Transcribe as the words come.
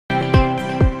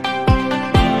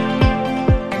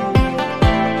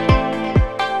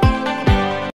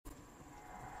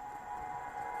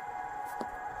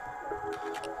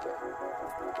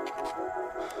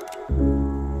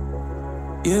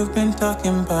You've been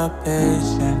talking about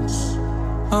patience,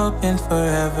 hoping for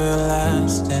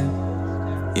everlasting.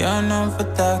 You're known for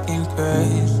talking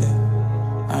crazy.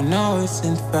 I know it's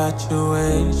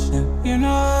infatuation. You know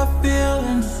how I feel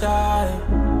inside.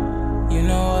 You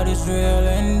know what is real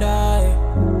and I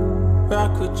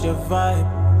rock with your vibe,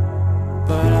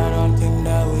 but I don't think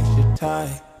that we should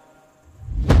tie.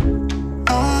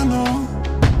 I know,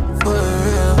 for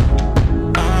real,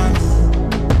 I'm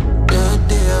the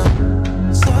deal.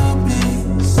 So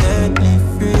please set me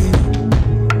free.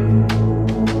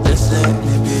 Just let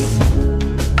me be.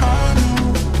 I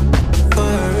know,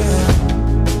 for real,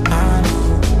 I'm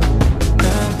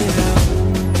the deal.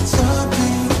 So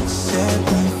please set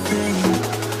me free.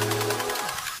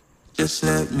 Just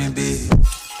let me be.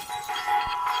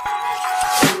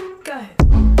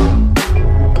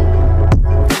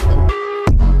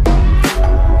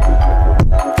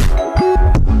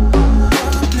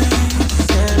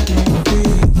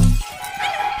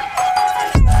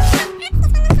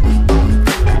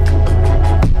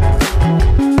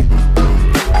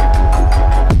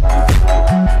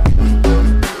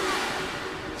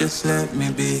 Just let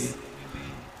me be.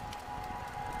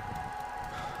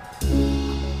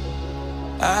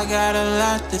 I got a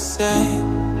lot to say.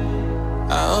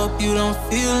 I hope you don't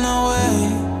feel no way.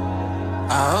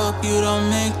 I hope you don't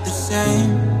make the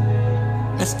same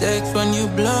mistakes when you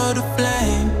blow the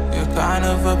flame. You're kind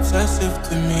of obsessive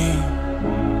to me.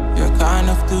 You're kind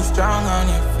of too strong on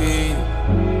your feet.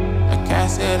 I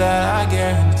can't say that I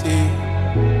guarantee,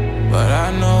 but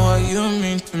I know what you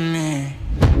mean to me.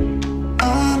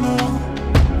 I know,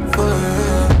 for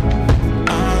real,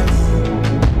 I'm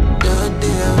the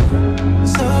deal.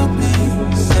 So please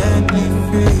set me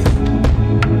free.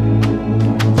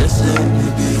 Just let me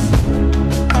be.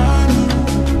 I know,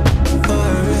 for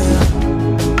real,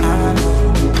 I'm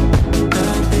the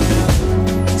deal.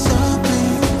 So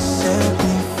please set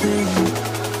me free.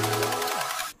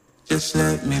 Just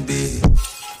let me be.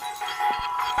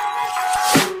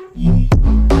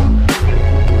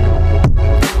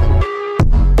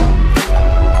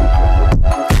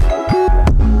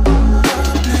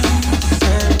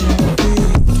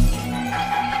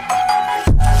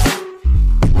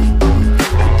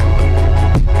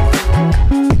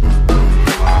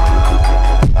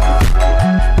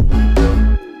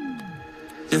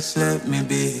 Just let me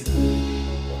be.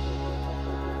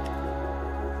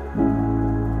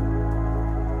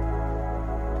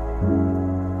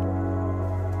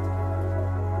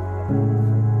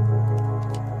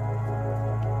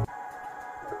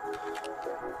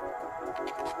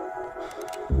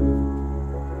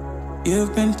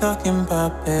 You've been talking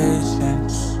about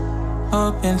patience,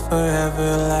 hoping for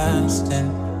everlasting.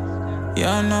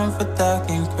 You're known for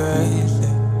talking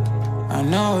crazy. I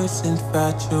know it's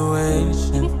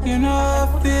infatuation. You know how I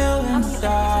feel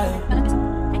inside.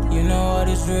 You know what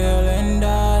is real and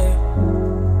I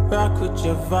rock with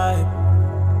your vibe,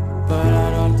 but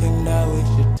I don't think that we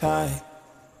should tie.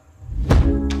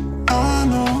 I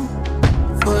know,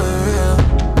 for real,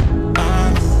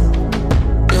 I'm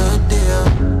the deal.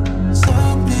 So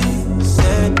please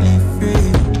set me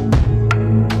free.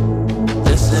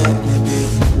 Just let me be.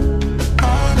 I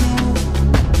know,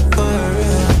 for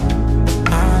real,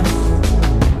 I'm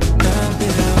the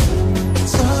deal.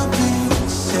 So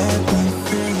please set me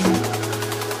free.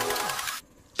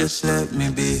 Just let me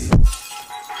be.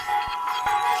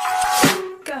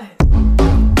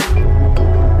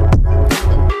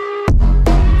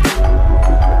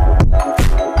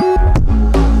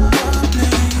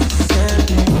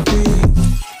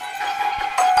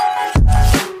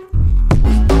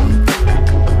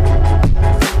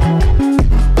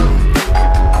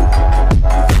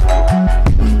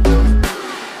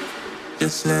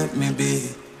 Just let me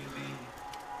be.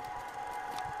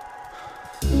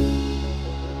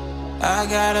 I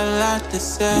got a lot to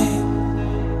say.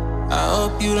 I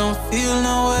hope you don't feel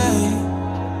no way.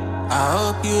 I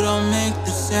hope you don't make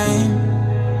the same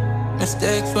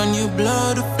mistakes when you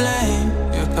blow the flame.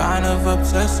 You're kind of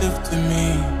obsessive to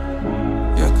me.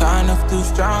 You're kind of too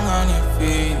strong on your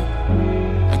feet.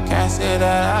 I can't say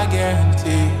that I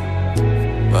guarantee,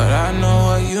 but I know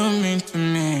what you mean to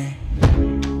me.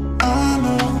 I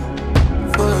know,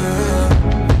 for real,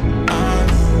 I'm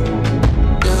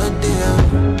the deal.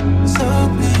 So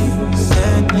please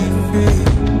set me free.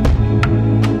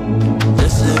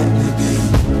 Just let me be.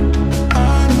 I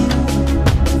know,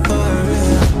 for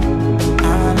real,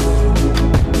 I'm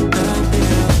the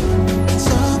deal.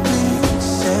 So please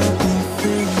set me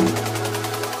free.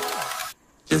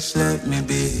 Just let me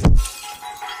be.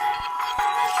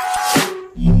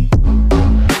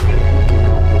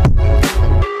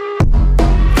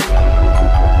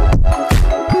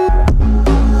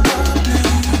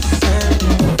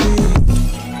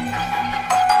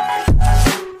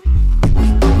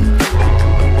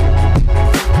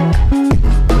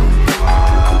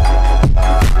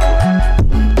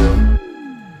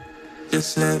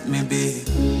 be.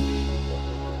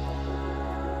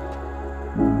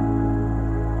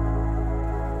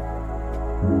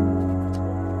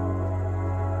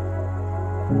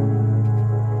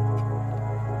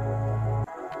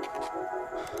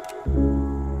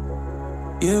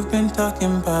 You've been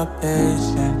talking about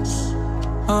patience,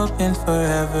 hoping for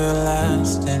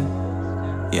everlasting.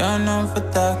 You're known for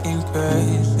talking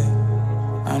crazy.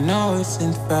 I know it's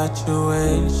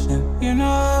infatuation. You know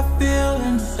how I feel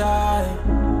inside.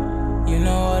 You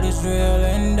know what is real,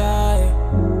 and I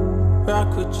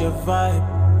rock with your vibe,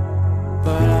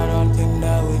 but I don't think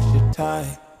that we should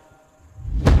tie.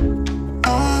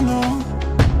 I know,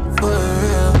 for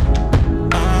real,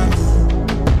 I know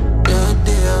the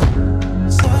deal.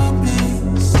 So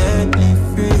please set me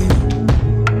free.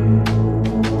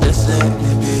 Just let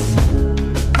me be.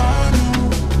 I know,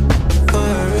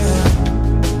 for real,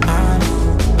 I know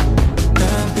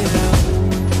the deal.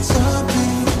 So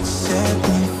please set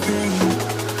me free.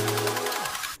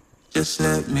 Just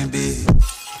let me be.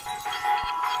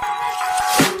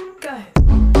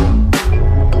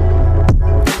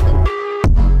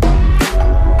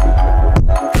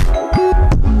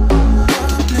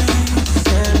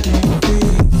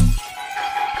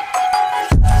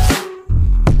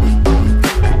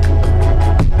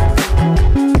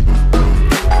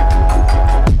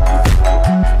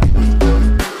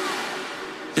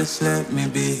 Just let me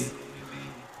be.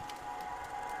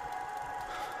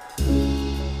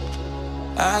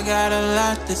 I got a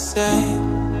lot to say.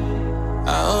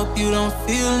 I hope you don't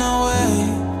feel no way.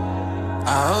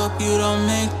 I hope you don't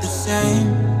make the same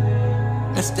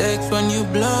mistakes when you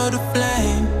blow the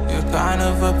flame. You're kind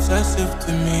of obsessive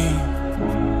to me.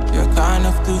 You're kind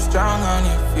of too strong on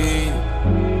your feet.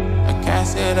 I can't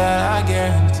say that I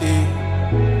guarantee,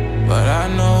 but I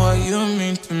know what you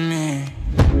mean to me.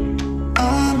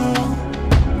 I know,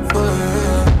 for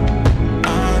real,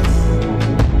 I know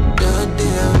the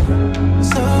deal.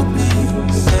 So please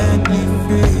set me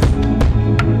free.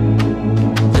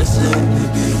 Just let me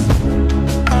be.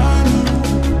 I know,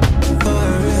 for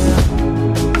real,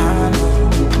 I know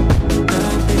the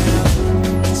deal.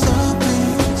 So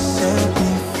please set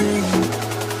me free.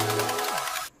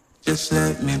 Just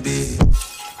let me be.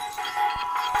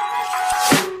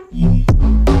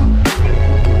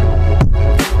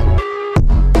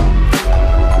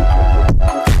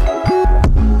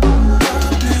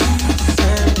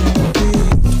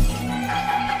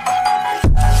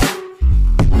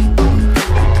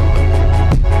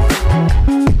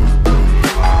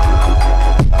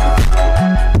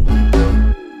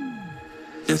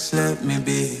 Just let me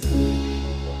be.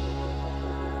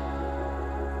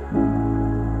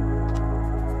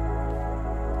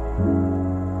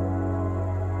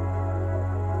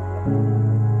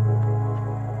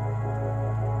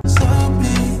 So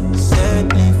please set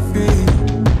me free.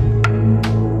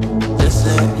 Just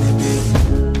let me be.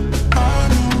 I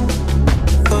know,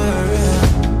 for real,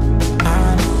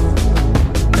 I know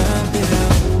the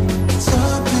deal. So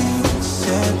please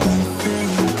set me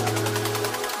free.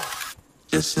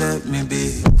 Just let me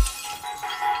be.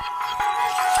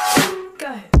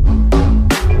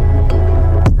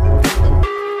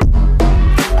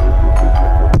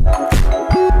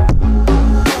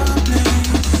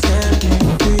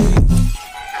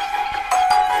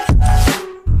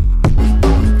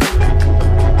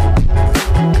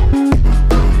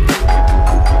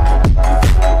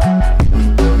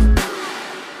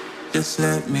 Just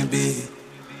let me be.